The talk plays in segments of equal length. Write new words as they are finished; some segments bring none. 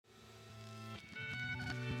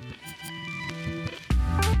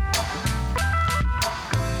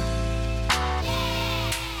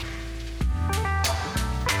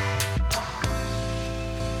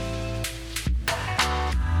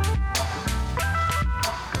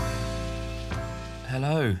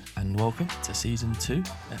Hello and welcome to Season 2,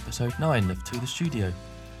 Episode 9 of To The Studio.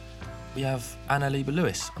 We have Anna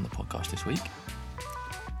Lieber-Lewis on the podcast this week.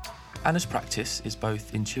 Anna's practice is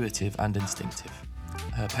both intuitive and instinctive.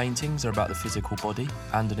 Her paintings are about the physical body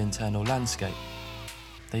and an internal landscape.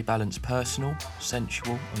 They balance personal,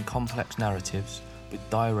 sensual and complex narratives with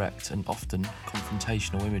direct and often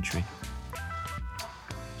confrontational imagery.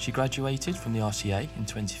 She graduated from the RCA in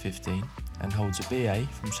 2015 and holds a BA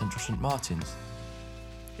from Central St Martin's.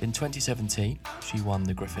 In 2017, she won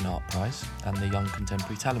the Griffin Art Prize and the Young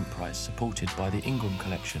Contemporary Talent Prize supported by the Ingram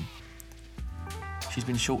Collection. She's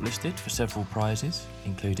been shortlisted for several prizes,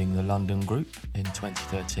 including the London Group in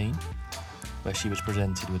 2013, where she was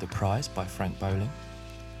presented with a prize by Frank Bowling.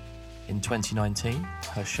 In 2019,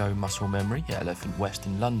 her show Muscle Memory at Elephant West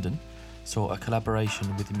in London saw a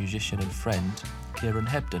collaboration with the musician and friend Kieran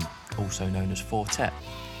Hebden, also known as Fortet,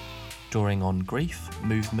 drawing on grief,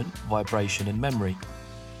 movement, vibration and memory.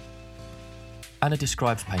 Anna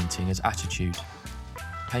describes painting as attitude.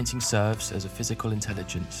 Painting serves as a physical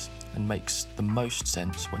intelligence and makes the most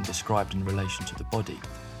sense when described in relation to the body,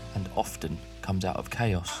 and often comes out of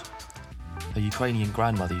chaos. Her Ukrainian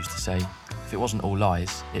grandmother used to say, if it wasn't all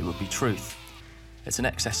lies, it would be truth. It's an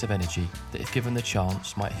excess of energy that if given the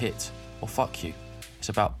chance might hit or fuck you. It's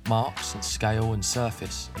about marks and scale and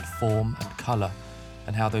surface and form and colour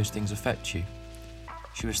and how those things affect you.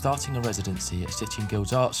 She was starting a residency at City and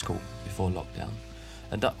Guilds Art School before lockdown,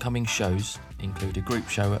 and upcoming shows include a group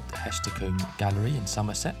show at the Hestercombe Gallery in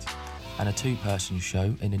Somerset and a two-person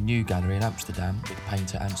show in a new gallery in Amsterdam with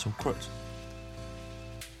painter Ansel Krut.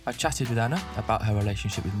 I chatted with Anna about her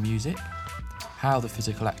relationship with music, how the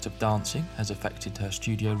physical act of dancing has affected her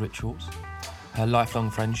studio rituals, her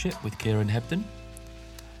lifelong friendship with Kieran Hebden,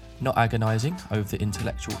 not agonising over the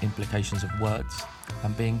intellectual implications of words,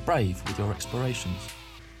 and being brave with your explorations.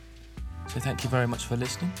 So thank you very much for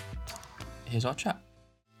listening. Here's our chat.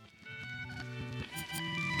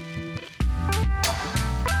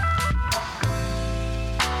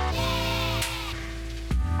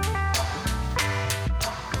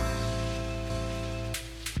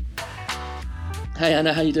 Hey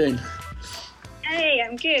Anna, how you doing? Hey,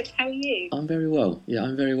 I'm good. How are you? I'm very well. Yeah,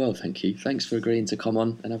 I'm very well, thank you. Thanks for agreeing to come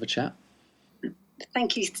on and have a chat.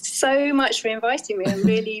 Thank you so much for inviting me. I'm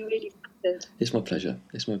really, really flattered. It's my pleasure.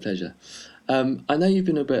 I know you've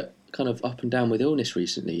been a bit kind of up and down with illness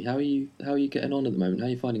recently. How are you getting on at the moment? How are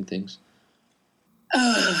you finding things?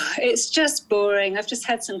 Oh, it's just boring. I've just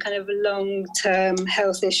had some kind of long-term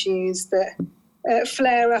health issues that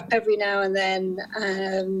flare up every now and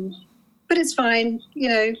then. But it's fine. You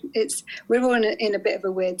know, we're all in a bit of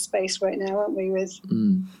a weird space right now, aren't we, with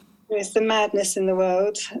the madness in the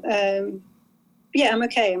world. Yeah, I'm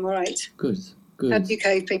okay. I'm all right. Good. How are you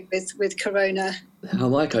coping with Corona? How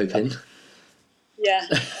am I coping? Yeah.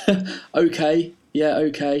 Okay. Yeah,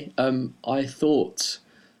 okay. I thought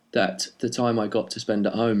that the time I got to spend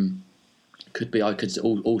at home I could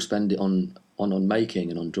all spend it on making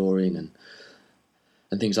and on drawing and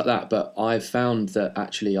things like that. But I've found that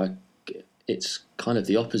actually it's kind of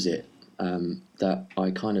the opposite. That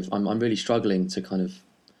I'm really struggling to kind of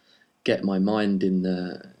get my mind in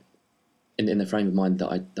the frame of mind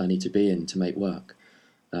that I need to be in to make work.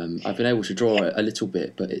 I've been able to draw a little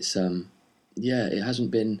bit, but it's it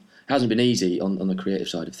hasn't been easy on the creative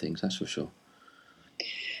side of things, that's for sure.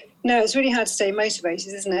 No, it's really hard to stay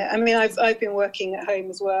motivated, isn't it? I mean, I've been working at home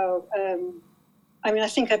as well. I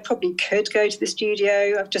think I probably could go to the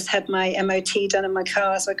studio. I've just had my MOT done in my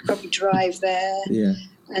car, so I could probably drive there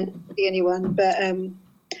and be anyone.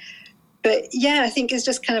 But yeah, I think it's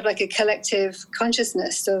just kind of like a collective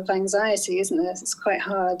consciousness of anxiety, isn't it? It's quite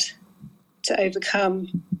hard to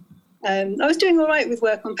overcome. I was doing all right with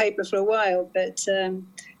work on paper for a while, but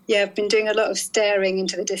I've been doing a lot of staring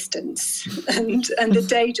into the distance, and the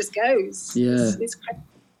day just goes. Yeah. It's crazy.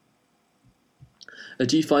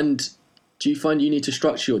 Do you find you need to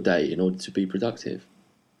structure your day in order to be productive?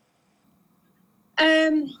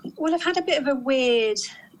 Well, I've had a bit of a weird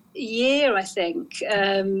year, I think,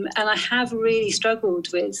 and I have really struggled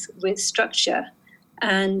with structure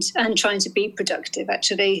and trying to be productive,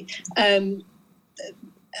 actually. And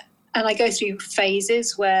I go through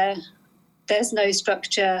phases where there's no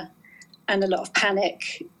structure and a lot of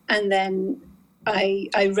panic, and then I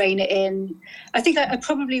rein it in. I think I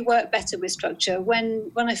probably work better with structure.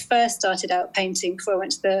 When I first started out painting, before I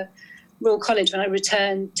went to the Royal College, when I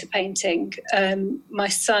returned to painting, my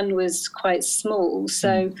son was quite small,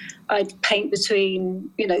 so I'd paint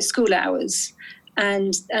between school hours,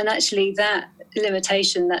 and actually that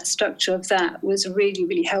limitation, that structure of that was really,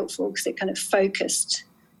 really helpful because it kind of focused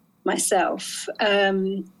myself.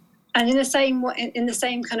 And in the same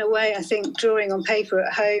kind of way, I think drawing on paper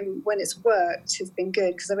at home when it's worked has been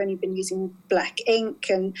good, because I've only been using black ink,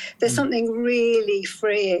 and there's something really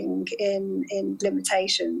freeing in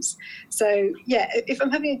limitations. So yeah, if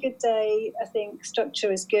I'm having a good day, I think structure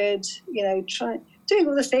is good. Doing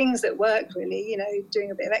all the things that work really.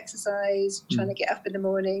 Doing a bit of exercise, trying to get up in the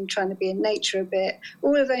morning, trying to be in nature a bit.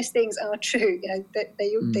 All of those things are true.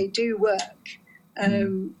 They do work,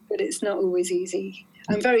 but it's not always easy.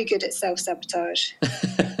 I'm very good at self-sabotage.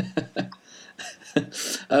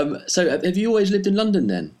 So have you always lived in London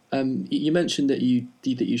then? You mentioned that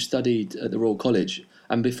you studied at the Royal College,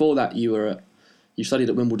 and before that you studied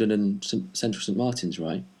at Wimbledon and Central St Martin's,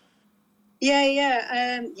 right?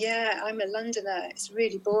 Yeah. I'm a Londoner. It's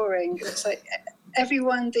really boring. It's like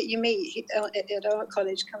everyone that you meet at art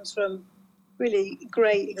college comes from really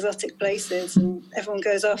great exotic places, and everyone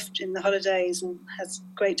goes off in the holidays and has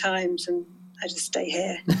great times, and I just stay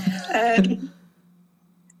here.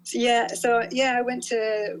 I went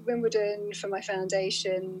to Wimbledon for my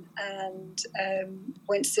foundation, and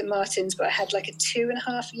went to St Martin's, but I had like a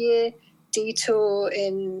 2.5 year detour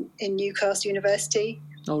in Newcastle University.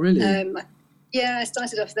 Oh, really? I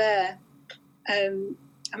started off there. I'm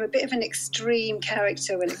a bit of an extreme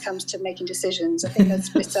character when it comes to making decisions. I think I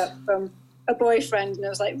split up from a boyfriend, and I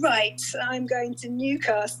was like, right, I'm going to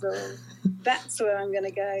Newcastle. That's where I'm going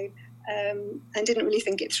to go. And didn't really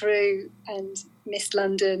think it through, and missed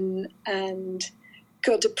London, and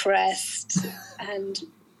got depressed, and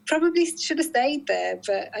probably should have stayed there,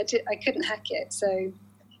 but I couldn't hack it. So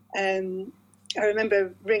I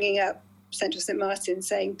remember ringing up Central St Martin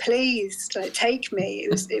saying, please, take me. It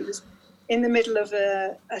was in the middle of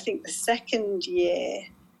I think the second year,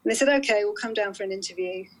 and they said, okay, we'll come down for an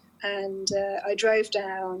interview. And I drove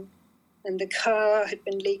down, and the car had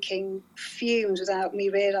been leaking fumes without me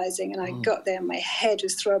realising, and I got there and my head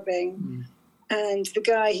was throbbing. And the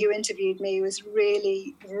guy who interviewed me was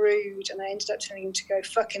really rude, and I ended up telling him to go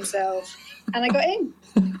fuck himself, and I got in.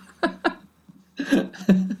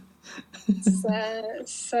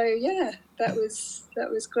 So yeah, that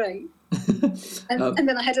was great. And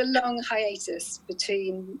then I had a long hiatus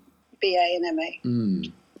between BA and MA.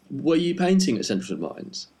 Were you painting at Central St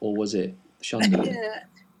Martin's, or was it shunned?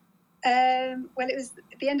 Yeah. Well, it was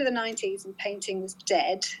at the end of the 90s, and painting was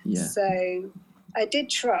dead. Yeah. So I did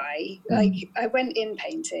try. I went in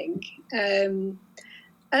painting. And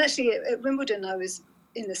actually, at Wimbledon, I was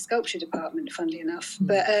in the sculpture department, funnily enough.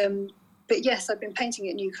 But yes, I've been painting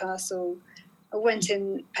at Newcastle. I went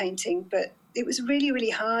in painting, but it was really, really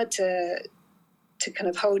hard to kind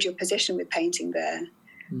of hold your position with painting there.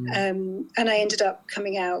 And I ended up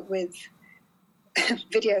coming out with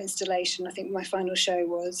video installation. I think my final show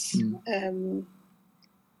was.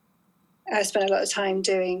 I spent a lot of time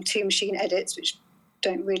doing 2 machine edits, which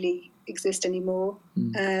don't really exist anymore.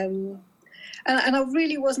 And I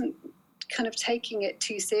really wasn't kind of taking it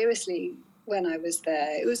too seriously when I was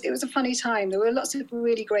there. It was a funny time. There were lots of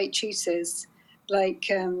really great tutors, like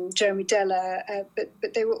Jeremy Della,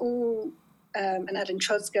 but they were all, and Adam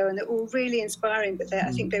Trodzko, and they're all really inspiring, but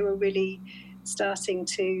I think they were really starting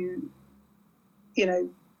to,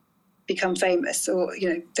 become famous, or,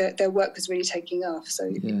 their work was really taking off.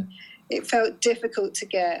 So it felt difficult to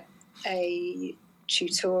get a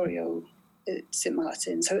tutorial at St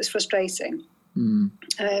Martin, so it was frustrating.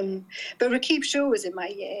 But Rakib Shaw was in my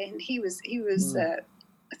year, and he was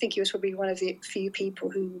I think he was probably one of the few people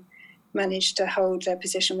who managed to hold their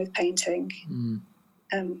position with painting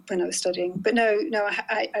when I was studying. But no,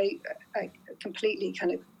 I completely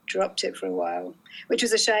kind of dropped it for a while, which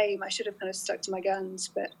was a shame. I should have kind of stuck to my guns,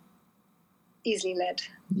 but easily led.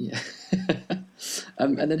 Yeah.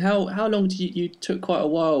 And then how long did you took quite a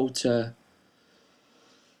while to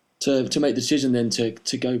make the decision then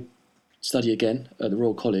to go study again at the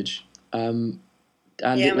Royal College. And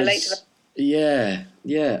I'm late to that.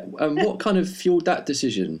 Yeah. What kind of fueled that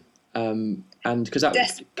decision? And because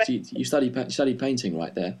you studied painting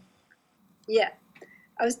right there. Yeah,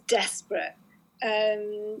 I was desperate.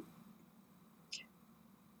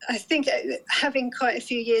 I think having quite a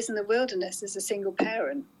few years in the wilderness as a single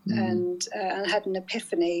parent, and I had an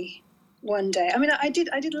epiphany one day. I mean, I did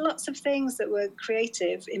lots of things that were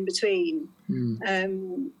creative in between,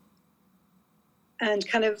 and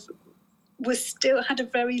kind of had a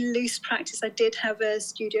very loose practice. I did have a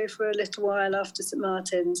studio for a little while after St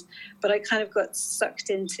Martin's, but I kind of got sucked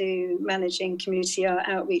into managing community art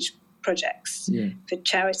outreach projects for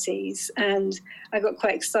charities, and I got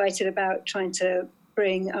quite excited about trying to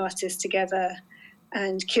bring artists together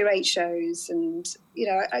and curate shows, and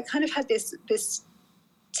I kind of had this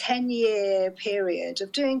 10-year period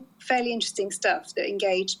of doing fairly interesting stuff that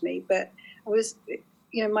engaged me, but I was,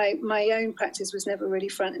 my own practice was never really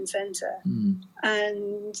front and center.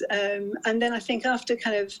 And then I think after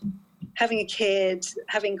kind of having a kid,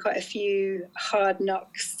 having quite a few hard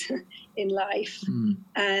knocks in life,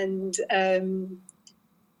 and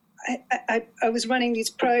I was running these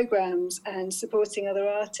programs and supporting other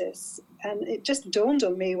artists, and it just dawned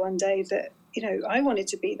on me one day that I wanted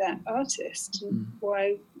to be that artist. And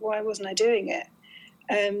why wasn't I doing it?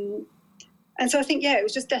 And so I think, it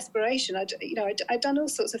was just desperation. I'd done all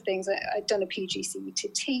sorts of things. I'd done a PGCE to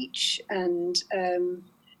teach, and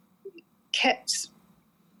kept,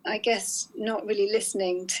 I guess, not really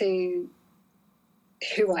listening to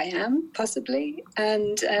who I am, possibly.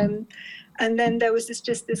 And then there was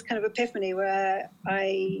this kind of epiphany where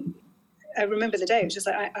I remember the day. It was just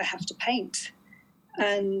like, I have to paint.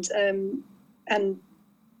 And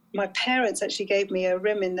my parents actually gave me a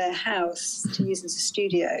room in their house to use as a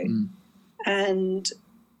studio. And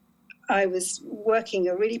I was working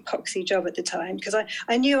a really poxy job at the time, because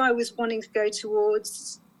I knew I was wanting to go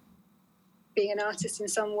towards being an artist in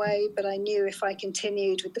some way, but I knew if I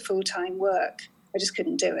continued with the full-time work, I just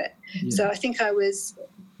couldn't do it. So I think I was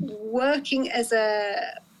working as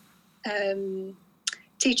a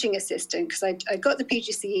teaching assistant, because I got the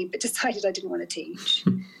PGCE but decided I didn't want to teach.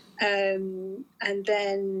 And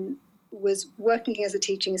then was working as a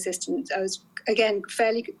teaching assistant. I was, again,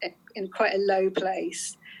 fairly in quite a low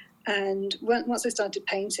place. And once I started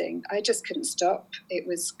painting, I just couldn't stop. It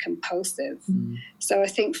was compulsive. So I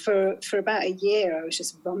think for about a year, I was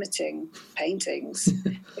just vomiting paintings.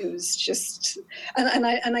 It was just,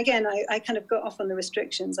 and again, I kind of got off on the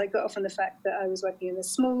restrictions. I got off on the fact that I was working in a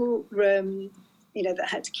small room, that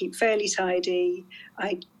had to keep fairly tidy.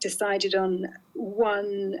 I decided on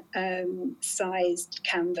one sized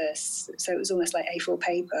canvas, so it was almost like A4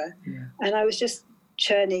 paper. And I was just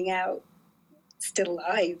churning out still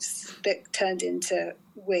lives that turned into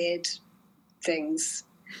weird things.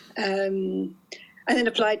 And then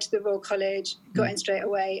applied to the Royal College, got in straight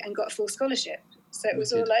away, and got a full scholarship. So it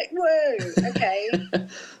was all like, whoa, okay,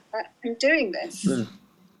 I'm doing this.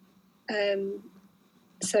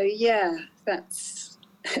 So yeah, that's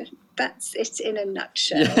it in a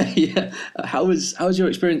nutshell. How was your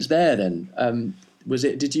experience there then?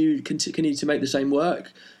 Did you continue to make the same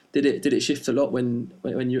work? Did it shift a lot when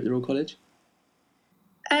you were at the Royal College?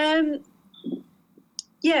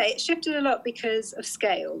 It shifted a lot because of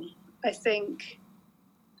scale. I think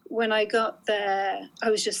when I got there, I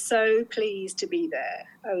was just so pleased to be there.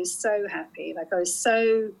 I was so happy.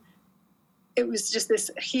 It was just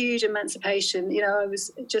this huge emancipation.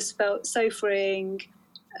 It just felt so freeing.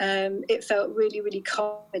 It felt really, really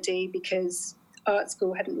comedy, because art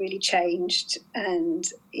school hadn't really changed, and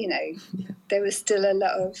there was still a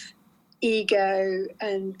lot of ego,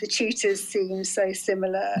 and the tutors seemed so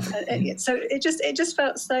similar. So it just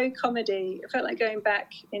felt so comedy. It felt like going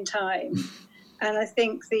back in time. And I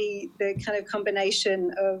think the kind of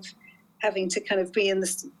combination of having to kind of be in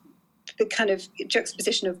the kind of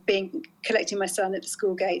juxtaposition of collecting my son at the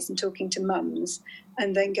school gates and talking to mums,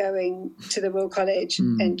 and then going to the Royal College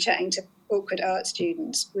and chatting to awkward art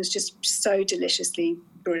students was just so deliciously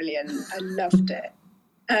brilliant. I loved it.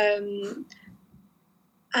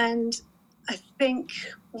 And I think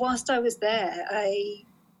whilst I was there,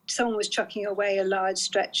 someone was chucking away a large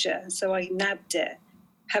stretcher, so I nabbed it,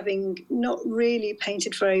 having not really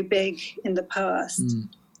painted very big in the past.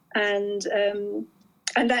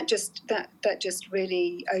 And that just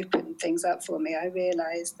really opened things up for me. I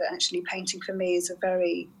realised that actually painting for me is a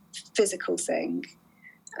very physical thing,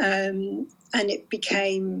 and it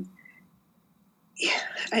became,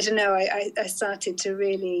 I don't know, I started to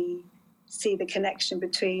really see the connection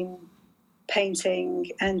between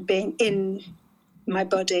painting and being in my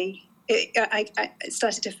body. I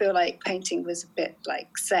started to feel like painting was a bit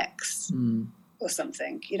like sex or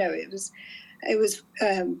something. It was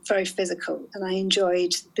very physical, and I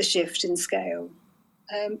enjoyed the shift in scale.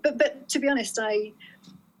 But to be honest, I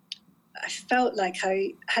felt like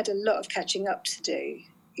I had a lot of catching up to do.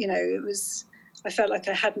 I felt like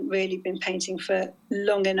I hadn't really been painting for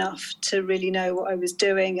long enough to really know what I was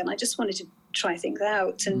doing, and I just wanted to try things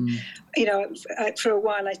out. And for a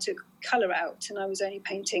while I took colour out, and I was only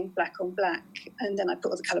painting black on black, and then I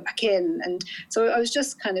put all the colour back in, and so I was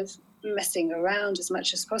just kind of messing around as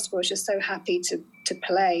much as possible. I was just so happy to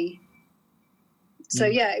play. So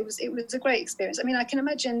it was a great experience. I mean, I can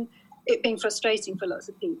imagine it being frustrating for lots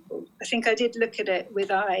of people. I think I did look at it with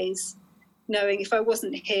eyes, knowing if I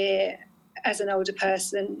wasn't here as an older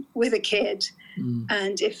person with a kid,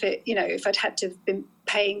 and if I'd had to have been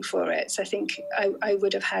paying for it. So I think I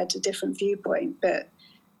would have had a different viewpoint, but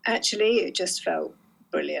actually it just felt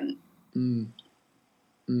brilliant.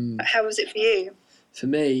 How was it for you? For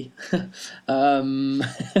me,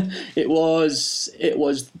 it was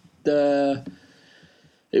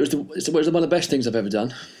one of the best things I've ever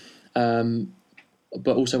done,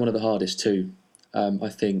 but also one of the hardest too. I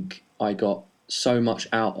think I got so much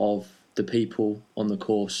out of the people on the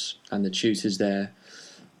course and the tutors there,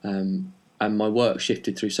 and my work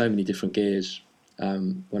shifted through so many different gears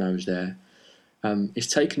when I was there. It's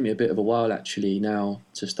taken me a bit of a while actually now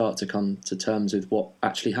to start to come to terms with what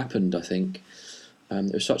actually happened, I think.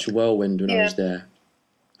 It was such a whirlwind when I was there.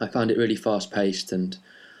 I found it really fast-paced, and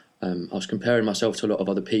I was comparing myself to a lot of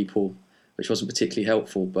other people, which wasn't particularly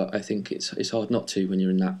helpful, but I think it's hard not to when you're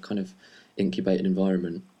in that kind of incubated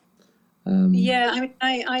environment.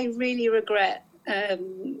 I really regret...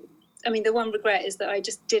 the one regret is that I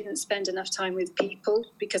just didn't spend enough time with people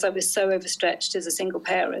because I was so overstretched as a single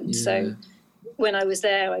parent. Yeah. So when I was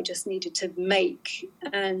there, I just needed to make,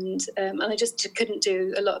 and I just couldn't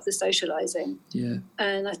do a lot of the socialising. Yeah.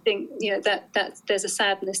 And I think that there's a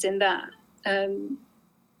sadness in that.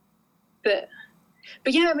 But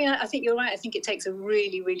yeah, I think you're right. I think it takes a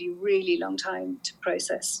really, really, really long time to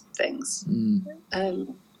process things.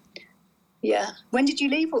 Yeah. When did you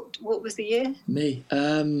leave? What was the year? Me?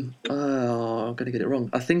 I'm going to get it wrong.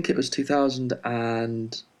 I think it was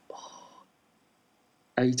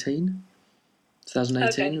 2018.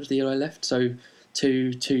 2018 was the year I left. So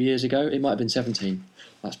two years ago. It might have been 17.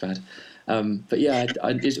 That's bad. But yeah, it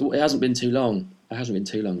hasn't been too long. It hasn't been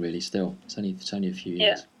too long, really. Still, it's only a few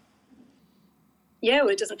years. Yeah. Well,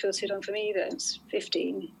 it doesn't feel too long for me either. It's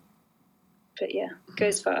 15. But yeah, it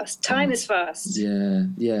goes fast. Time is fast.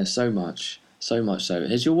 Yeah, so much so.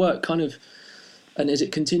 Has your work and has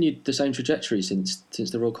it continued the same trajectory since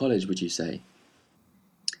the Royal College, would you say?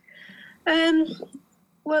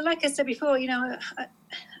 Well, like I said before,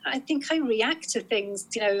 I think I react to things.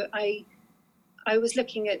 I was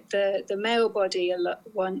looking at the male body a lot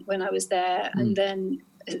when I was there, and then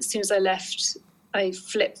as soon as I left, I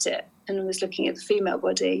flipped it and was looking at the female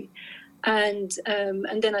body. And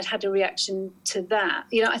then I'd had a reaction to that.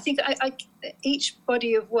 I think each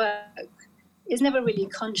body of work is never really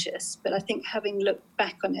conscious, but I think having looked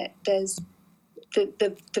back on it, there's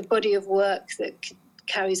the body of work that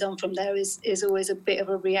carries on from there is always a bit of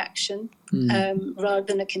a reaction rather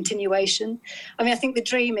than a continuation. I think the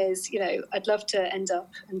dream is, I'd love to end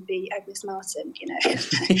up and be Agnes Martin.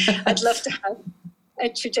 I'd love to have a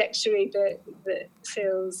trajectory that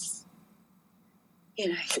feels,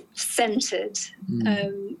 centered.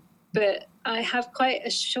 But I have quite a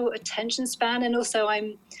short attention span, and also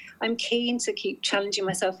I'm keen to keep challenging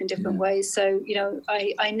myself in different ways. So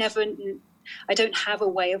I don't have a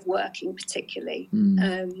way of working particularly,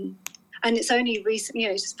 and it's only recent.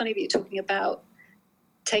 It's just funny that you're talking about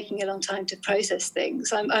taking a long time to process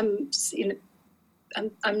things. I'm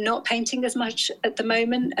not painting as much at the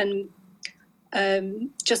moment, and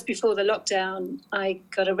just before the lockdown, I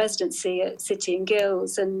got a residency at City and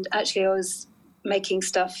Guilds, and actually I was making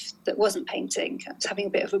stuff that wasn't painting. I was having a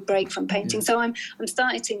bit of a break from painting. So I'm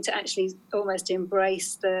starting to actually almost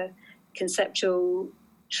embrace the conceptual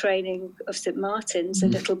training of St. Martin's a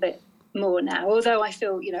little bit more now, although I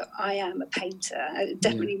feel, I am a painter. I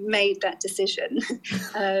definitely made that decision.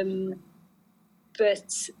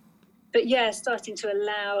 But yeah, starting to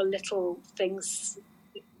allow little things,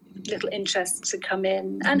 little interests to come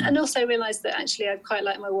in, and also realise that actually I quite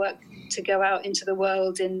like my work to go out into the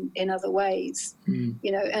world in other ways, and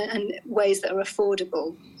ways that are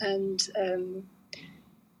affordable, and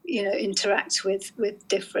interact with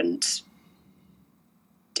different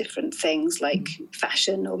things like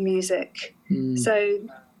fashion or music. So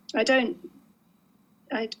I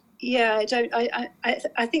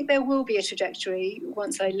think there will be a trajectory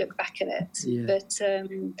once I look back at it. But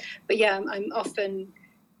I'm often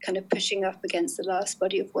kind of pushing up against the last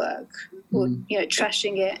body of work, or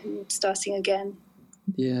trashing it and starting again.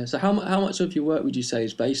 Yeah. So how much of your work would you say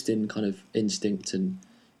is based in kind of instinct and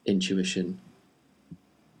intuition?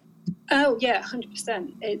 Oh yeah,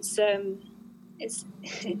 100%.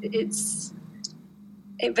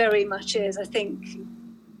 It very much is. I think.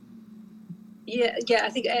 Yeah. I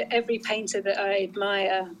think every painter that I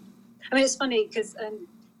admire. It's funny because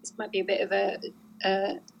this might be a bit of I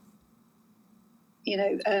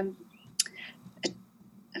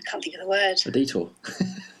can't think of the word. A detour.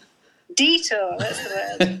 Detour, that's the word.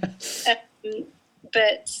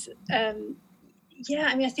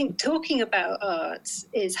 I think talking about art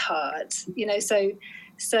is hard.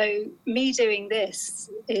 So me doing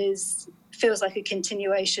this is feels like a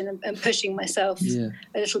continuation and pushing myself a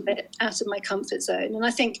little bit out of my comfort zone. And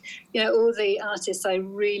I think, all the artists I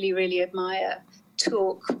really, really admire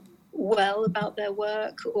talk well about their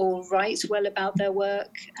work or write well about their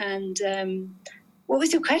work. And what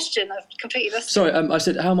was your question? I've completely lost it. Sorry, I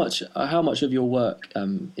said how much of your work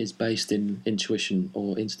is based in intuition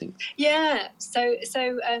or instinct? Yeah. So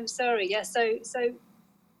sorry. Yeah. So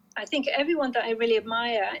I think everyone that I really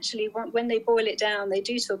admire, actually, when they boil it down, they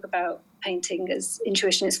do talk about painting as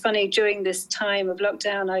intuition. It's funny, during this time of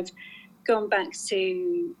lockdown, I've gone back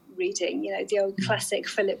to reading, the old classic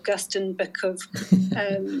Philip Guston book of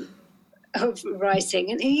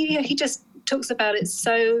writing, and he just talks about it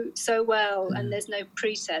so well, and there's no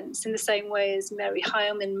pretense, in the same way as Mary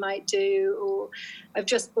Heilman might do. Or I've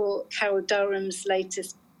just bought Carol Durham's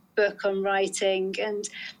latest book on writing, and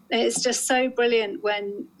it's just so brilliant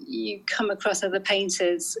when you come across other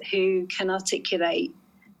painters who can articulate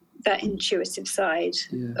that intuitive side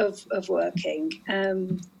of working.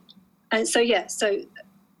 And so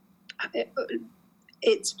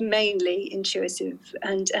it's mainly intuitive,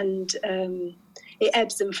 and it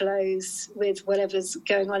ebbs and flows with whatever's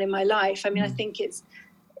going on in my life. I mean, I think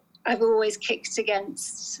I've always kicked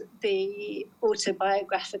against the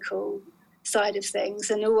autobiographical side of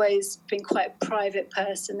things, and always been quite a private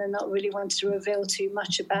person and not really wanted to reveal too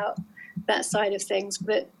much about that side of things.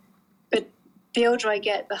 But the older I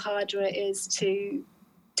get, the harder it is to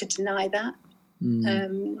deny that.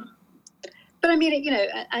 But I mean,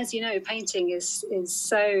 as you know, painting is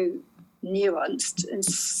so nuanced and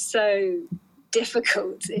so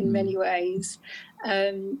difficult in many ways,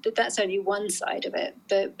 that's only one side of it.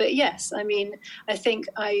 But yes, I mean, I think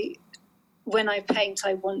when I paint,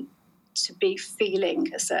 I want to be feeling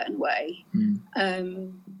a certain way.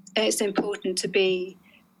 It's important to be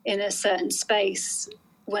in a certain space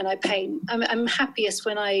when I paint. I'm happiest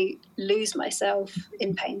when I lose myself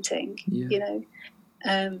in painting,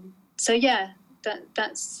 So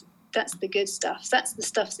that's the good stuff. That's the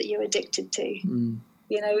stuff that you're addicted to.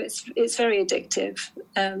 It's very addictive,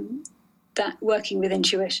 that working with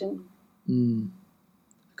intuition.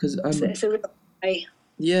 Because it's a real way.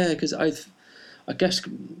 Yeah, because I guess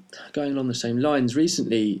going along the same lines,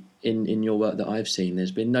 recently in your work that I've seen,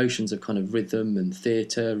 there's been notions of kind of rhythm and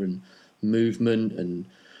theatre and movement and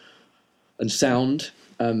sound,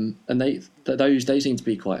 and they seem to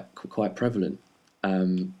be quite prevalent.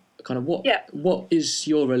 Kind of what is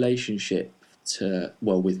your relationship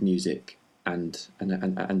with music and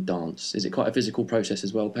dance? Is it quite a physical process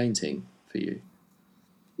as well, painting, for you?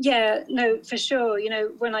 Yeah, no, for sure.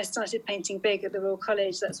 When I started painting big at the Royal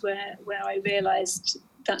College, that's where I realised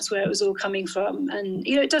that's where it was all coming from. And,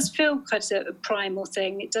 it does feel quite a primal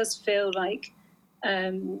thing. It does feel like,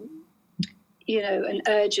 an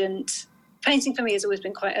urgent... Painting for me has always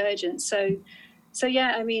been quite urgent. So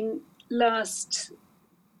yeah, I mean, last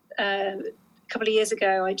couple of years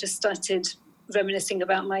ago, I just started reminiscing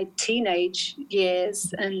about my teenage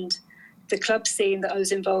years and the club scene that I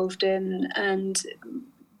was involved in, and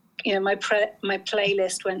my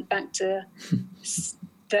playlist went back to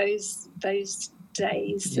those days,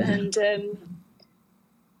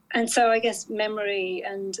 and so I guess memory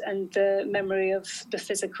and the memory of the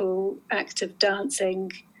physical act of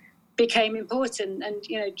dancing became important,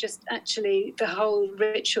 and just actually the whole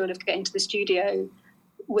ritual of getting to the studio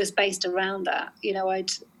was based around that.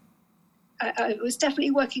 I was definitely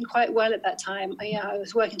working quite well at that time. I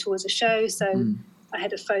was working towards a show, so I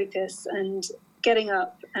had a focus, and getting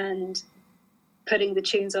up and putting the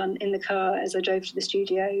tunes on in the car as I drove to the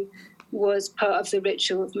studio was part of the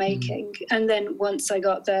ritual of making. And then once I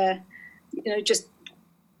got there,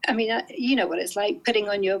 you know what it's like, putting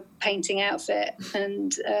on your painting outfit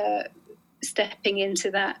and stepping into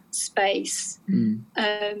that space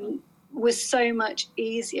was so much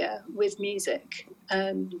easier with music.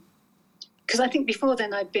 Because I think before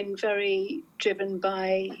then I'd been very driven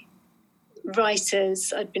by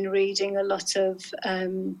writers. I'd been reading a lot of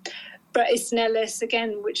Bret Easton Ellis,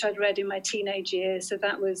 again, which I'd read in my teenage years. So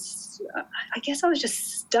that was, I guess I was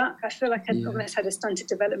just stuck. I feel like I'd almost had a stunted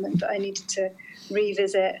development, that I needed to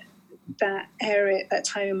revisit that area at that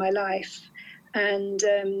time in my life. And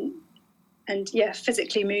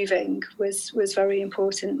physically moving was very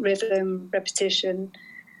important. Rhythm, repetition,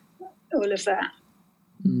 all of that.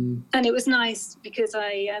 And it was nice because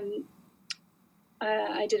I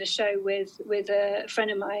did a show with a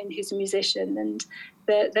friend of mine who's a musician, and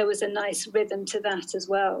there was a nice rhythm to that as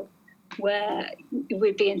well, where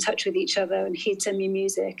we'd be in touch with each other, and he'd send me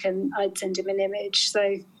music and I'd send him an image.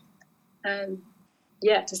 So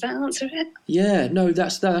does that answer it? Yeah, no,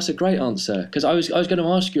 that's a great answer, because I was going to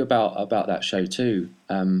ask you about that show too,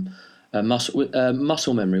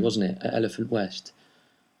 Muscle Memory, wasn't it, at Elephant West?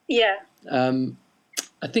 Yeah.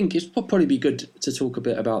 I think it's probably be good to talk a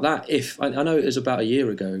bit about that. I know it was about a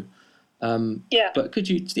year ago, but could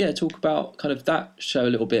you talk about kind of that show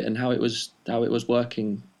a little bit and how it was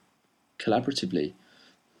working collaboratively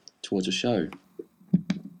towards a show?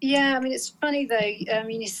 Yeah, I mean, it's funny though.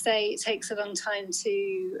 You say it takes a long time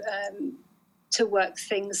to work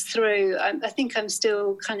things through. I think I'm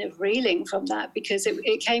still kind of reeling from that because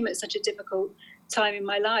it came at such a difficult time in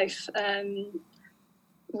my life.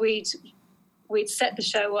 We'd set the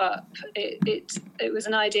show up. It was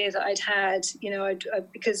an idea that I'd had,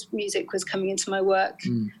 because music was coming into my work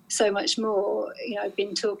so much more. I'd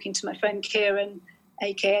been talking to my friend Kieran,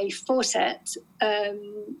 aka Fortet,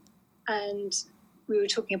 and we were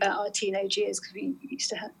talking about our teenage years because we used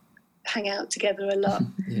to hang out together a lot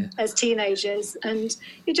as teenagers, and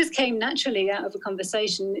it just came naturally out of a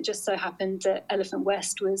conversation. It just so happened that Elephant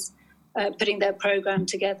West was putting their program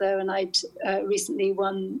together, and I'd recently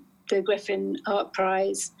won the Griffin Art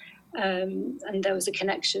Prize, and there was a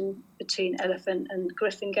connection between Elephant and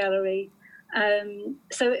Griffin Gallery.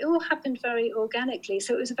 So it all happened very organically.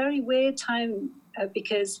 So it was a very weird time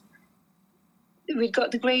because we'd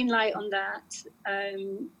got the green light on that,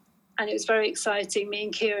 and it was very exciting. Me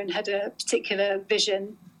and Kieran had a particular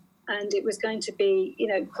vision, and it was going to be,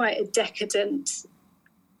 quite a decadent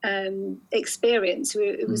experience.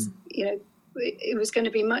 It was, it was going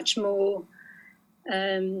to be much more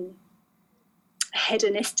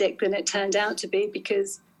hedonistic than it turned out to be,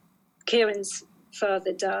 because Kieran's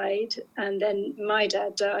father died and then my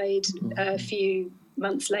dad died a few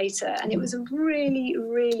months later, and it was a really,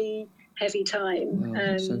 really heavy time.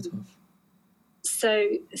 Wow, so tough.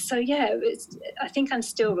 So yeah, I think I'm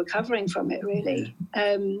still recovering from it, really.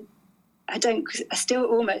 I still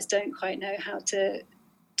almost don't quite know how to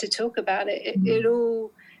talk about it. It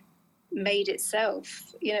all made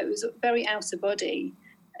itself. It was a very out of body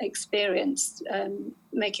experience,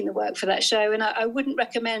 making the work for that show. And I wouldn't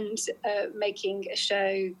recommend making a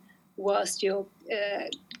show whilst you're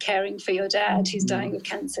caring for your dad who's dying of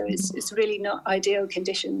cancer. It's really not ideal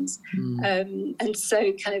conditions, and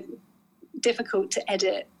so kind of difficult to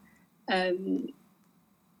edit,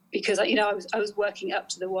 because I was working up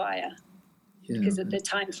to the wire, because the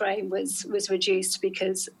time frame was reduced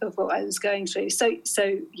because of what I was going through. So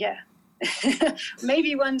yeah.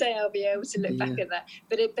 Maybe one day I'll be able to look back at that,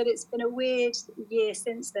 but it's been a weird year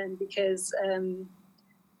since then, because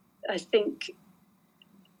I think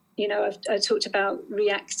I talked about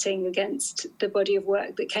reacting against the body of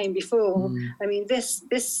work that came before. I mean, this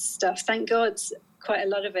stuff, thank God, quite a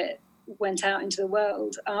lot of it went out into the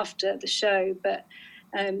world after the show, but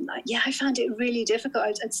I found it really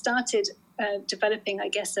difficult. I'd started developing, I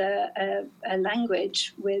guess, a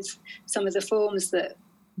language with some of the forms that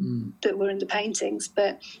were in the paintings,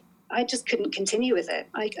 but I just couldn't continue with it.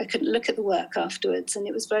 I couldn't look at the work afterwards, and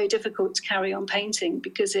it was very difficult to carry on painting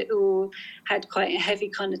because it all had quite a heavy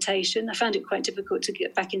connotation. I found it quite difficult to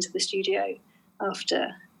get back into the studio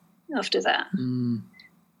after that.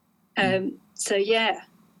 So yeah,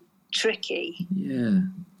 tricky. Yeah.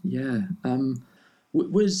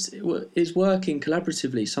 Is working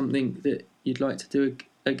collaboratively something that you'd like to do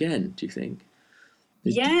again, do you think?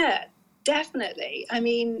 Yeah, definitely. I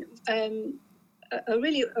mean, a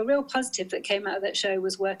real positive that came out of that show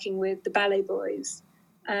was working with the Ballet Boys,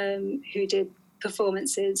 who did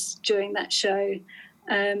performances during that show,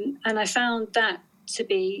 and I found that to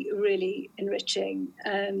be really enriching.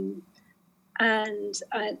 And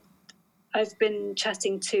I've been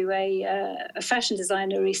chatting to a fashion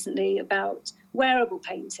designer recently about wearable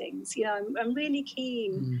paintings. I'm really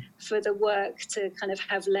keen for the work to kind of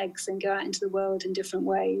have legs and go out into the world in different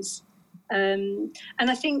ways. And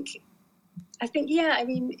I think, yeah, I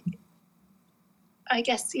mean, I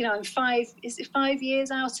guess, I'm 5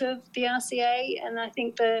 years out of the RCA, and I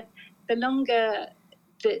think the longer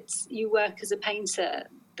that you work as a painter,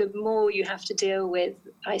 the more you have to deal with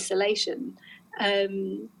isolation.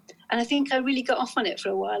 And I think I really got off on it for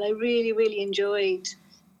a while. I really, really enjoyed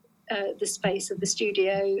the space of the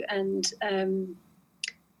studio and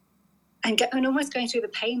almost going through the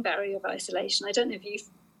pain barrier of isolation. I don't know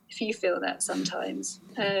if you feel that sometimes.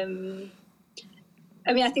 I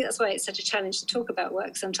mean, I think that's why it's such a challenge to talk about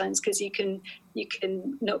work sometimes, because you can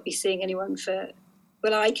not be seeing anyone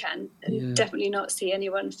I can definitely not see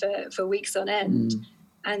anyone for weeks on end.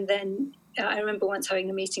 And then I remember once having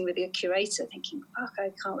a meeting with the curator thinking, fuck,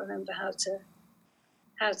 I can't remember how to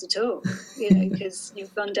talk, because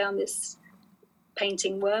you've gone down this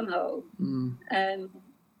painting wormhole.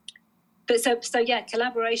 But so yeah,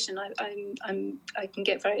 collaboration. I can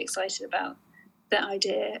get very excited about that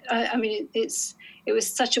idea. I mean, it was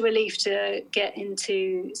such a relief to get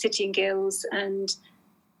into City and Guilds and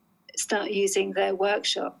start using their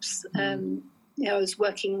workshops. I was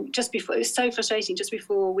working just before, it was so frustrating, just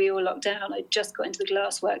before we all locked down. I just got into the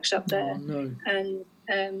glass workshop there.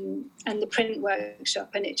 And the print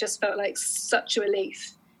workshop, and it just felt like such a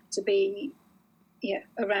relief to be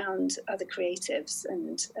around other creatives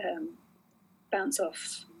and bounce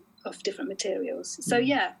off different materials. So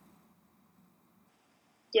yeah.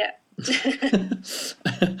 Because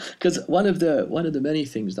one of the many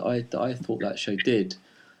things that I thought that show did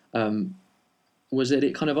was that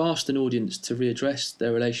it kind of asked an audience to readdress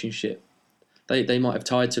their relationship they might have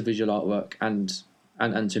tied to visual artwork and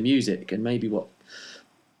to music, and maybe what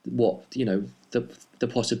the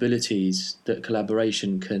possibilities that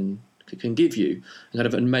collaboration can give you,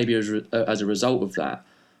 and maybe as a result of that,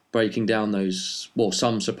 breaking down those,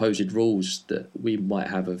 some supposed rules that we might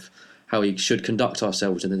have of how we should conduct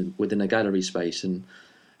ourselves within a gallery space, and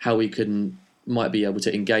how we might be able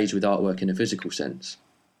to engage with artwork in a physical sense.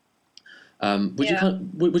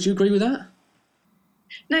 Would you agree with that?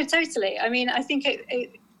 No, totally. I mean, I think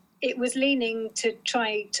it was leaning to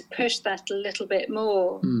try to push that a little bit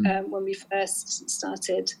more when we first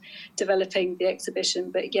started developing the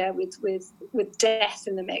exhibition. But yeah, with death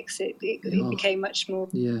in the mix, it became much more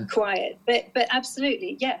quiet. But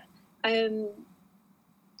absolutely, yeah.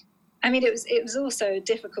 I mean, it was also a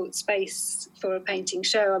difficult space for a painting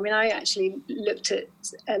show. I mean, I actually looked at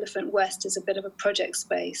Elephant West as a bit of a project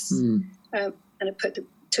space, and it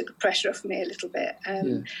took the pressure off me a little bit.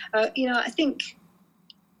 I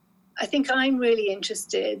think I'm really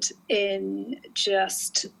interested in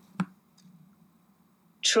just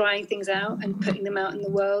trying things out and putting them out in the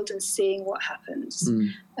world and seeing what happens.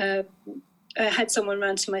 I had someone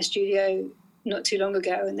round to my studio not too long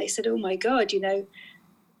ago, and they said, "Oh my God,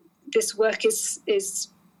 this work is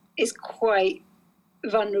quite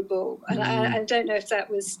vulnerable." And I don't know if I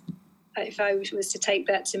was to take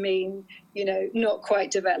that to mean, not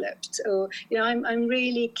quite developed, or, I'm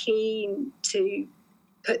really keen to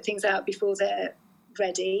put things out before they're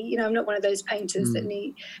ready. I'm not one of those painters that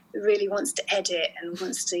really wants to edit and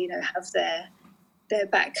wants to, have their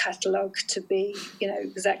back catalogue to be,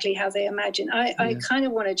 exactly how they imagine. I kind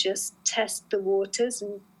of want to just test the waters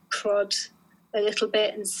and prod a little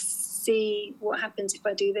bit and see what happens if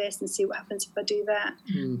I do this and see what happens if I do that.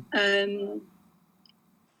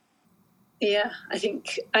 I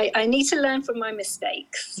think I need to learn from my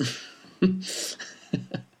mistakes.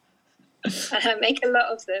 And I make a lot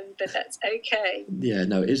of them, but that's okay. Yeah,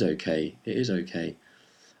 no, it is okay. It is okay.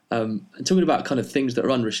 And talking about kind of things that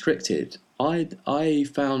are unrestricted, I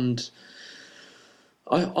find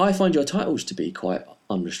your titles to be quite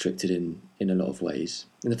unrestricted in a lot of ways.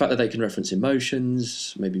 And the fact that they can reference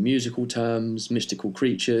emotions, maybe musical terms, mystical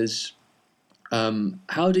creatures.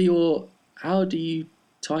 How do you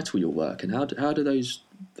title your work, and how do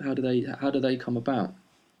they come about?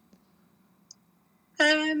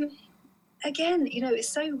 Again, it's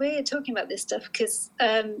so weird talking about this stuff because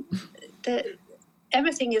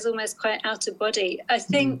everything is almost quite out of body. I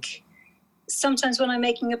think sometimes when I'm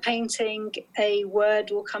making a painting, a word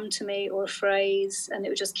will come to me or a phrase, and it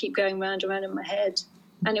will just keep going round and round in my head,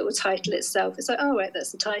 and it will title itself. It's like, oh, right,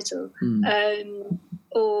 that's the title.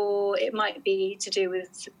 Or it might be to do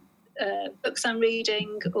with books I'm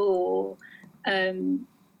reading, or I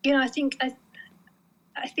think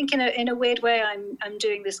in a weird way I'm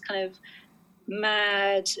doing this kind of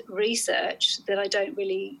mad research that I don't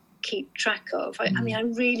really keep track of. I mean, I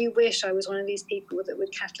really wish I was one of these people that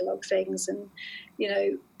would catalogue things and,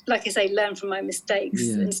 like I say, learn from my mistakes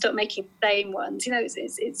and stop making the same ones.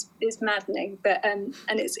 It's maddening, but and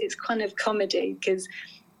it's kind of comedy because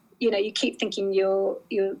you keep thinking you're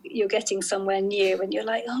getting somewhere new, and you're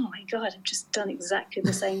like, oh my God, I've just done exactly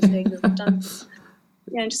the same thing that I've done.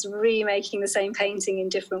 Just remaking the same painting in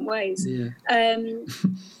different ways.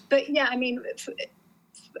 But yeah, I mean,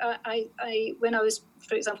 when I was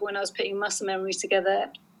putting Muscle Memory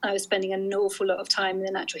together, I was spending an awful lot of time in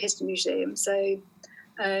the Natural History Museum. So,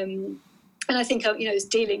 and I think I was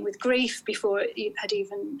dealing with grief before it had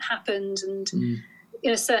even happened, and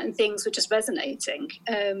certain things were just resonating.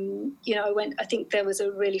 I think there was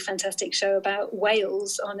a really fantastic show about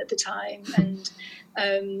whales on at the time, and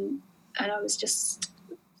I was just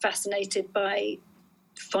fascinated by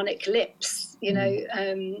phonic lips,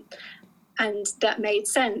 and that made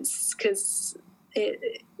sense because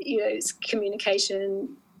it's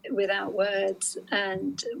communication without words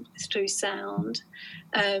and through sound.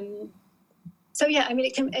 So yeah, I mean,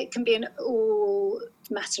 it can be an all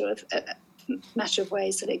matter of matter of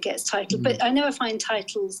ways that it gets titled. But I never find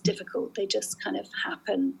titles difficult. They just kind of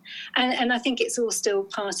happen. And I think it's all still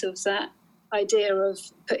part of that idea of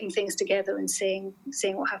putting things together and seeing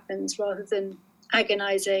what happens, rather than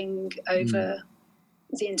agonising over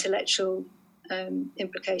the intellectual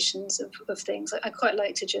implications of things. I quite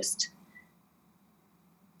like to just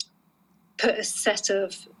put a set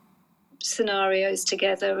of scenarios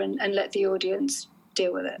together and let the audience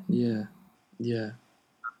deal with it. Yeah.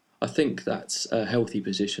 I think that's a healthy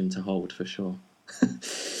position to hold, for sure.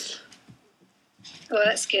 Well,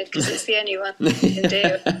 that's good, because it's the only one you can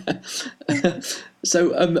do.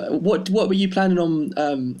 So what were you planning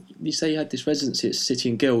on? You say you had this residency at City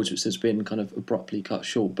and Guilds, which has been kind of abruptly cut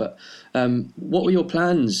short, but what were your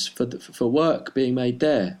plans for work being made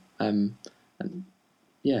there? And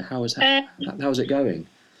yeah, how is it going?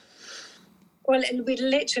 Well, we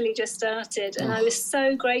literally just started, and I was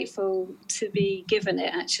so grateful to be given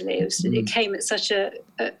it, actually. It came at such a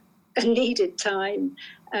needed time,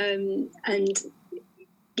 and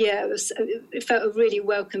yeah, it felt a really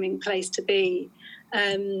welcoming place to be.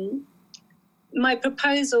 My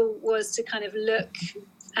proposal was to kind of look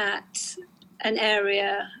at an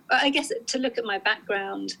area, I guess, to look at my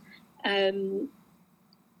background.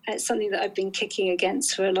 It's something that I've been kicking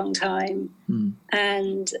against for a long time,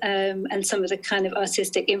 and some of the kind of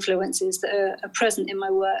artistic influences that are present in my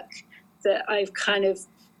work that I've kind of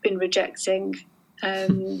been rejecting,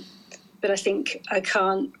 but I think I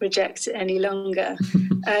can't reject it any longer.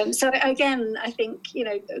 So again, I think,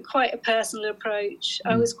 quite a personal approach.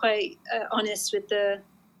 I was quite honest with the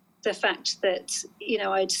fact that,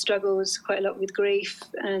 I'd struggled quite a lot with grief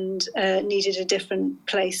and needed a different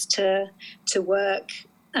place to work.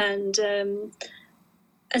 And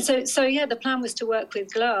so yeah, the plan was to work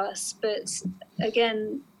with glass, but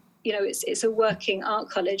again, it's a working art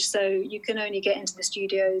college, so you can only get into the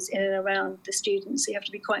studios in and around the students, so you have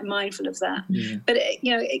to be quite mindful of that. But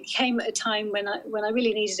it came at a time when I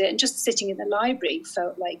really needed it, and just sitting in the library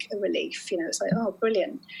felt like a relief. It's like, oh,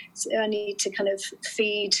 brilliant. So I need to kind of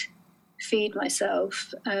feed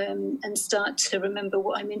myself and start to remember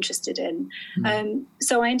what I'm interested in.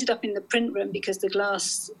 So I ended up in the print room because the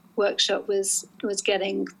glass workshop was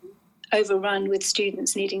getting overrun with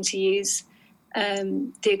students needing to use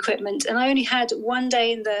the equipment, and I only had one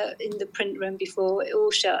day in the print room before it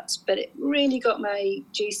all shut, but it really got my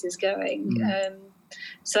juices going.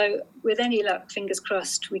 So with any luck, fingers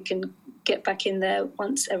crossed, we can get back in there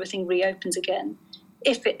once everything reopens again,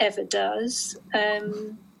 if it ever does.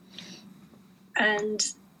 And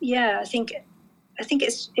yeah, I think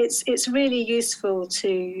it's really useful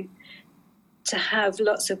to have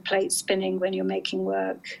lots of plates spinning when you're making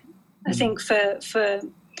work. I think for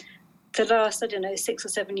the last, 6 or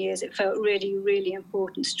 7 years, it felt really, really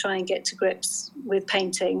important to try and get to grips with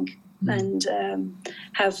painting and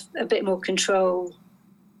have a bit more control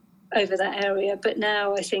over that area. But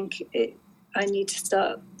now I think I need to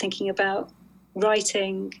start thinking about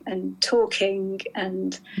writing and talking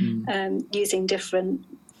and using different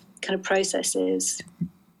kind of processes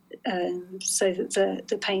so that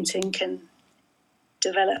the painting can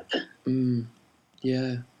develop.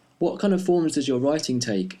 Yeah. What kind of forms does your writing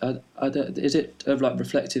take? Is it of like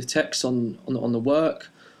reflective text on the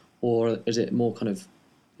work, or is it more kind of,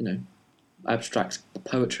 abstract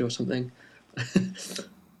poetry or something?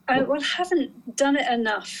 Well, I haven't done it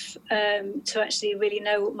enough to actually really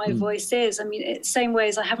know what my voice is. I mean, it's the same way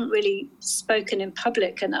as I haven't really spoken in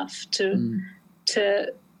public enough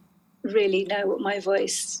to really know what my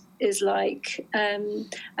voice is like.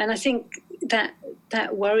 And I think that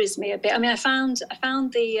worries me a bit. I mean, I found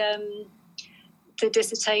the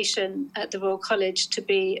dissertation at the Royal College to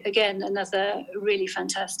be, again, another really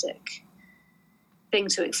fantastic thing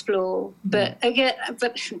to explore. But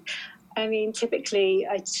I mean, typically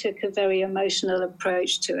I took a very emotional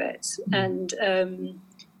approach to it, and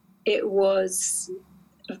it was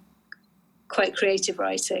quite creative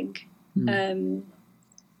writing,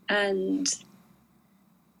 and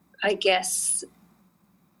I guess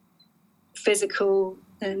physical,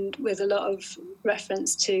 and with a lot of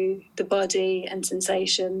reference to the body and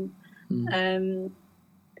sensation.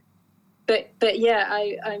 But yeah,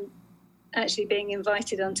 I'm actually being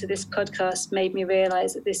invited onto this podcast made me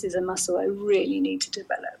realise that this is a muscle I really need to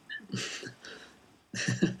develop.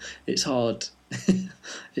 It's hard. It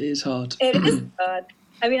is hard. It is hard.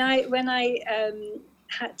 I mean, when I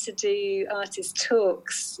had to do artist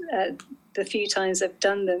talks, the few times I've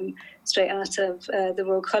done them straight out of the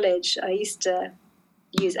Royal College, I used to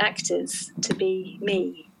use actors to be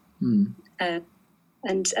me.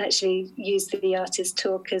 and actually use the artist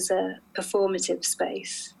talk as a performative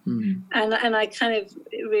space. And I kind of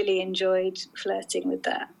really enjoyed flirting with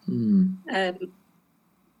that.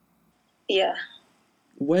 Yeah.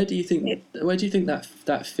 Where do you think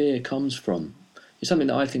that fear comes from? It's something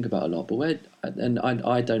that I think about a lot, but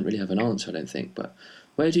I don't really have an answer, I don't think, but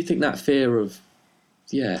where do you think that fear of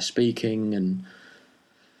speaking and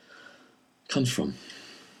comes from?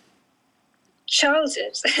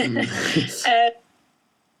 Childhood.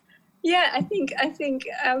 I think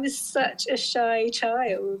I was such a shy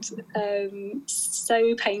child,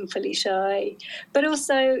 so painfully shy. But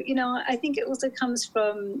also, I think it also comes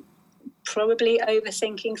from probably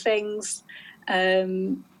overthinking things,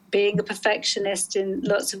 being a perfectionist in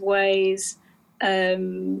lots of ways.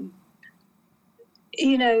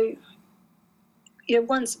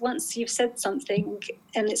 Once you've said something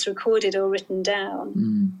and it's recorded or written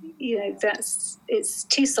down, it's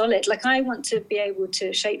too solid. Like, I want to be able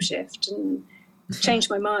to shapeshift and change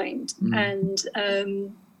my mind. And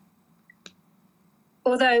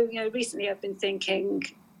although recently I've been thinking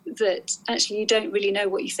that actually you don't really know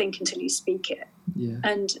what you think until you speak it.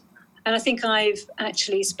 And I think I've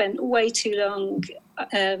actually spent way too long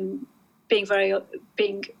being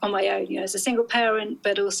on my own, as a single parent,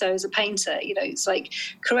 but also as a painter. It's like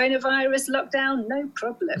coronavirus, lockdown, no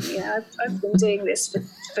problem. I've been doing this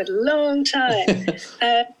for a long time.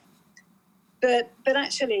 But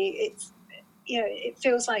actually, it's it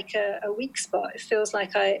feels like a weak spot. It feels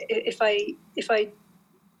like if I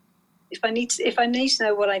need to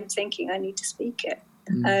know what I'm thinking, I need to speak it.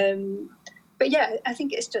 But I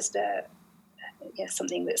think it's just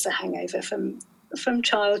something that's a hangover from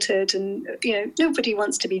childhood, and nobody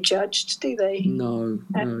wants to be judged, do they? No,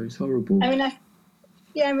 it's horrible. I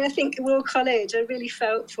think Royal College, I really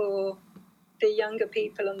felt for the younger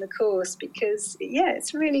people on the course, because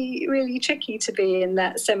it's really, really tricky to be in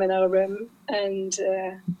that seminar room and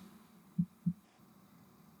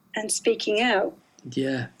speaking out.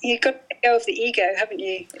 Yeah, you've got to let go of the ego, haven't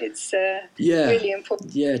you? It's really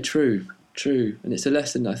important. Yeah, true, and it's a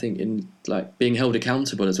lesson, I think, in like being held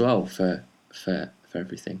accountable as well for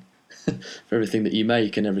everything, for everything that you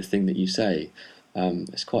make and everything that you say.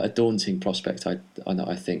 It's quite a daunting prospect, I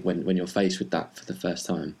think, when you're faced with that for the first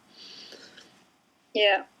time.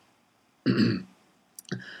 Yeah.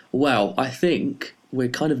 Well, I think we're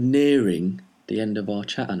kind of nearing the end of our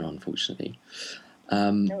chat, Anna, unfortunately.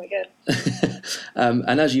 There we go.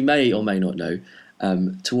 And as you may or may not know,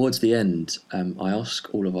 towards the end, I ask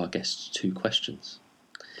all of our guests 2 questions.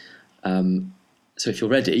 So if you're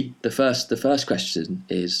ready, the first question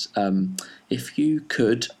is, if you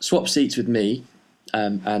could swap seats with me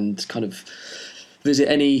and kind of visit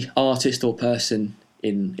any artist or person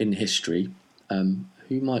in history,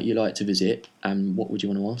 who might you like to visit, and what would you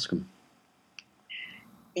want to ask them?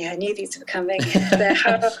 Yeah, I knew these were coming.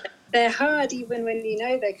 They're hard even when you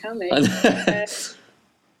know they're coming. Because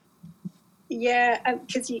I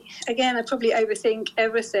probably overthink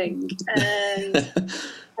everything, and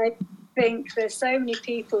I think there's so many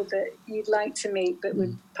people that you'd like to meet but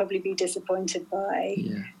would probably be disappointed by.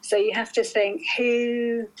 So you have to think,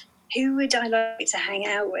 who would I like to hang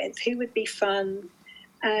out with? Who would be fun?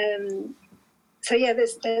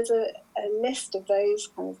 There's a list of those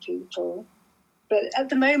kind of people, but at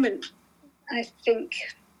the moment, I think,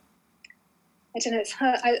 I don't know, it's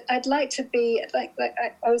hard. I'd like to be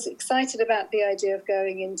I was excited about the idea of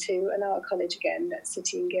going into an art college again at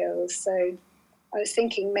City and Guilds. So I was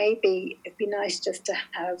thinking maybe it'd be nice just to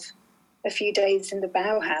have a few days in the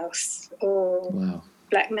Bauhaus or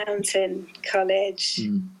Black Mountain College.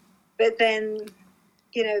 But then,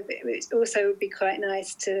 it also would be quite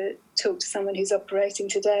nice to talk to someone who's operating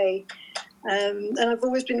today. And I've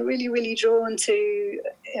always been really, really drawn to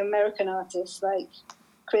American artists like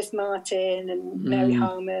Chris Martin and Mary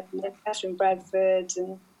Harmon and Catherine Bradford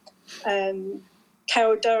and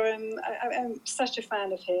Carol Durham. I'm such a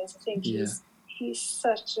fan of his. I think he's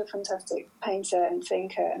such a fantastic painter and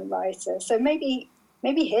thinker and writer. So maybe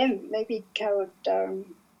him, maybe Carol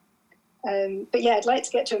Durham. But I'd like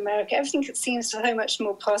to get to America. Everything seems so much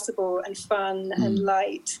more possible and fun and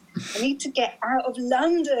light. I need to get out of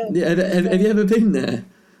London. Yeah, have you ever been there?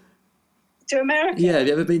 To America? Yeah, have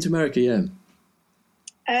you ever been to America? Yeah.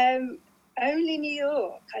 Only New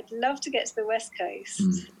York. I'd love to get to the West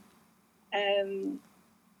Coast. I've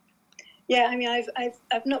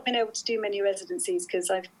not been able to do many residencies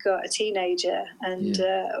because I've got a teenager and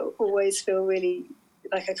always feel really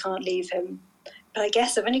like I can't leave him. But I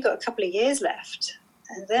guess I've only got a couple of years left,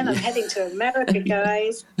 and then I'm heading to America,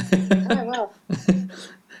 guys. Oh, well.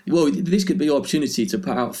 Well, this could be your opportunity to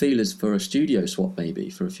put out feelers for a studio swap, maybe,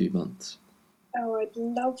 for a few months. Oh, I'd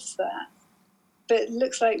love that. But it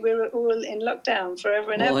looks like we're all in lockdown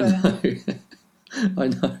forever and Oh, ever. I know. I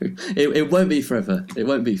know. It won't be forever. It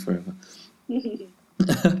won't be forever.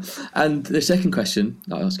 And the second question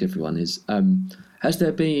I ask everyone is, has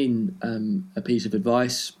there been a piece of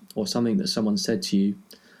advice or something that someone said to you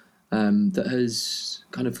that has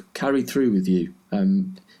kind of carried through with you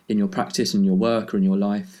in your practice, in your work, or in your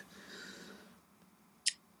life?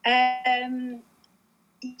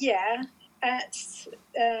 Yeah. At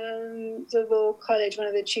the Royal College, one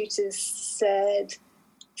of the tutors said,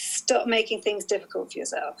 stop making things difficult for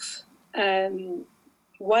yourself.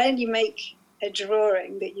 Why don't you make a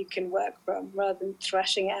drawing that you can work from rather than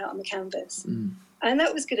thrashing it out on the canvas? And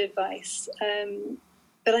that was good advice.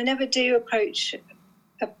 But I never do approach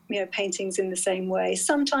paintings in the same way.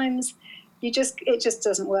 Sometimes it just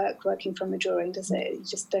doesn't work working from a drawing, does it? You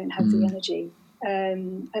just don't have the energy.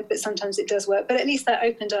 But sometimes it does work. But at least that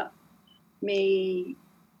opened up me,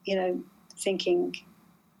 thinking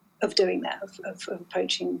of doing that, of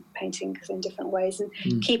approaching painting in different ways, and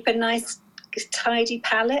keep a nice, tidy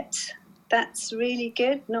palette. That's really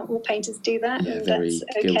good. Not all painters do that, yeah, and very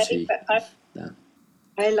that's okay. guilty. But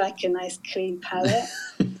I like a nice, clean palette.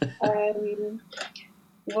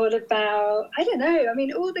 What about, I don't know,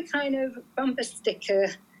 all the kind of bumper sticker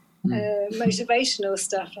motivational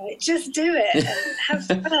stuff, like just do it and have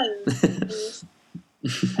fun.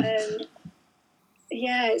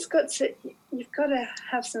 You've got to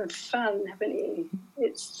have some fun, haven't you?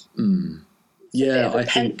 It's I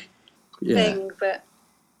think thing, but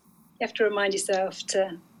you have to remind yourself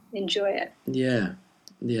to enjoy it. Yeah.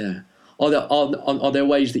 Are there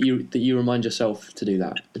ways that you remind yourself to do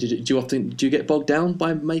that? Do you get bogged down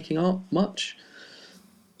by making art much?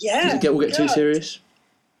 Yeah. Does it get too serious?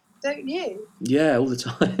 Don't you? Yeah, all the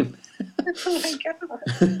time. Oh my God.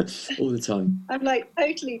 All the time. I'm like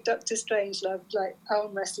totally Dr. Strangelove, like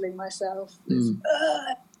arm wrestling myself.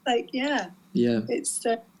 Yeah. It's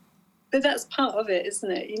but that's part of it,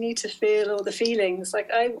 isn't it? You need to feel all the feelings.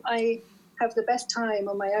 Like I have the best time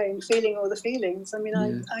on my own feeling all the feelings.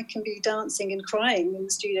 I can be dancing and crying in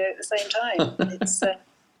the studio at the same time. It's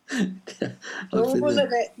all a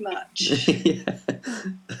bit much.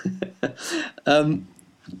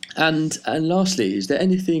 And lastly, is there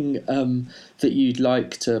anything that you'd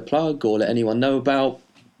like to plug or let anyone know about,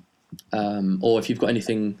 or if you've got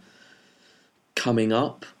anything coming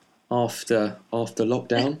up after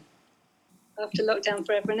lockdown? After lockdown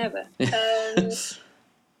forever and ever.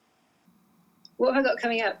 What have I got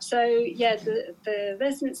coming up? So the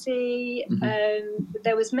residency.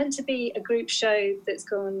 There was meant to be a group show that's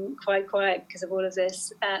gone quite quiet because of all of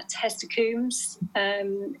this at Hester Coombs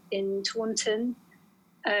in Taunton.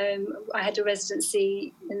 I had a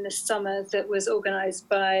residency in the summer that was organised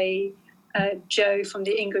by Jo from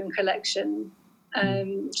the Ingram Collection.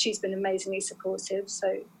 She's been amazingly supportive,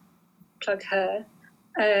 so plug her.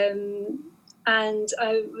 And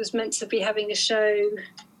I was meant to be having a show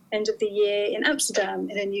end of the year in Amsterdam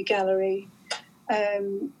in a new gallery,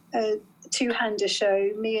 a two-hander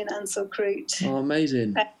show, me and Ansel Kroot. Oh,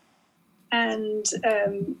 amazing. And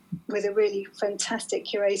with a really fantastic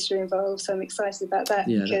curator involved, so I'm excited about that.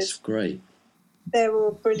 Yeah, that's great. They're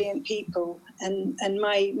all brilliant people, and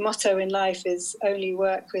my motto in life is only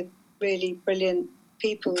work with really brilliant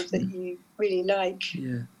people that you really like.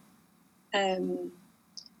 Yeah.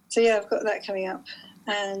 I've got that coming up,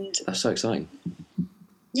 and that's so exciting.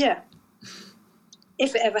 Yeah.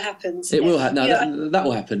 If it ever happens. It will happen. No, that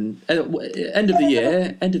will happen. End of the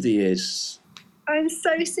year. End of the years. I'm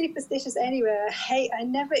so superstitious anyway. I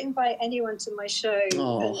never invite anyone to my show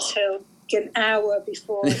until an hour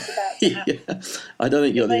before it's about to happen. I don't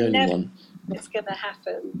think you're the only one. It's going to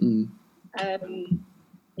happen. And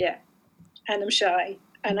I'm shy,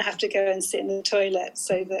 and I have to go and sit in the toilet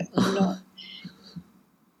so that I'm not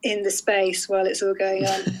in the space while it's all going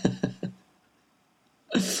on.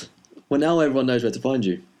 Well, now everyone knows where to find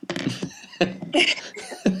you.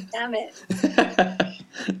 Damn it.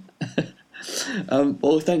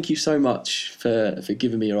 Well, thank you so much for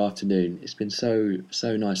giving me your afternoon. It's been so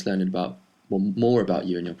nice learning more about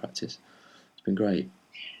you and your practice. It's been great.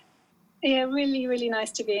 Yeah, really, really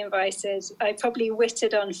nice to be invited. I probably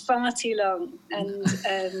whittled on far too long,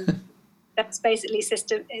 and that's basically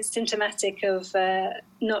symptomatic of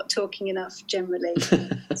not talking enough generally.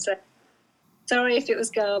 So sorry if it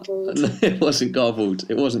was garbled. No, it wasn't garbled.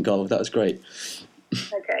 That was great.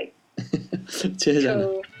 Okay. Cheers,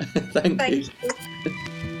 cool. Anna. Thank you.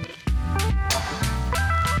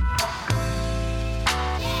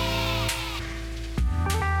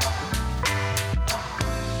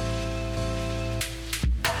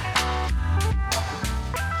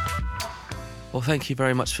 Well, thank you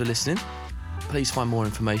very much for listening. Please find more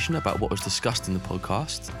information about what was discussed in the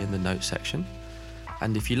podcast in the notes section.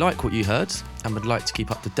 And if you like what you heard and would like to keep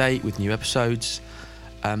up to date with new episodes,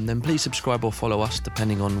 then please subscribe or follow us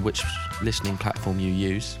depending on which listening platform you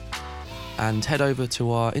use. And head over to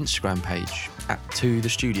our Instagram page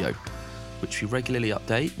 @ToTheStudio, which we regularly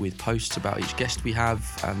update with posts about each guest we have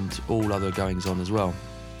and all other goings on as well.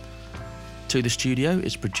 To The Studio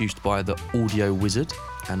is produced by the audio wizard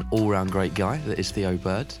and all-round great guy that is Theo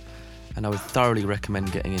Bird, and I would thoroughly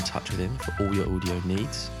recommend getting in touch with him for all your audio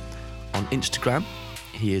needs. On Instagram,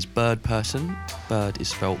 he is Birdperson. Bird is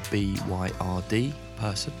spelled B-Y-R-D,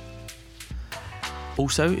 person.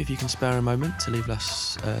 Also, if you can spare a moment to leave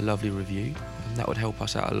us a lovely review, that would help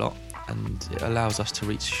us out a lot, and it allows us to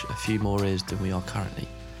reach a few more ears than we are currently.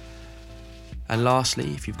 And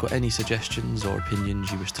lastly, if you've got any suggestions or opinions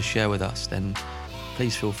you wish to share with us, then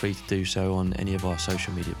please feel free to do so on any of our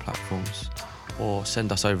social media platforms or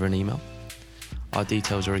send us over an email. Our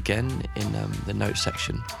details are again in the notes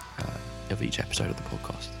section of each episode of the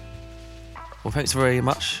podcast. Well, thanks very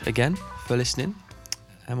much again for listening,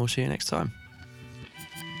 and we'll see you next time.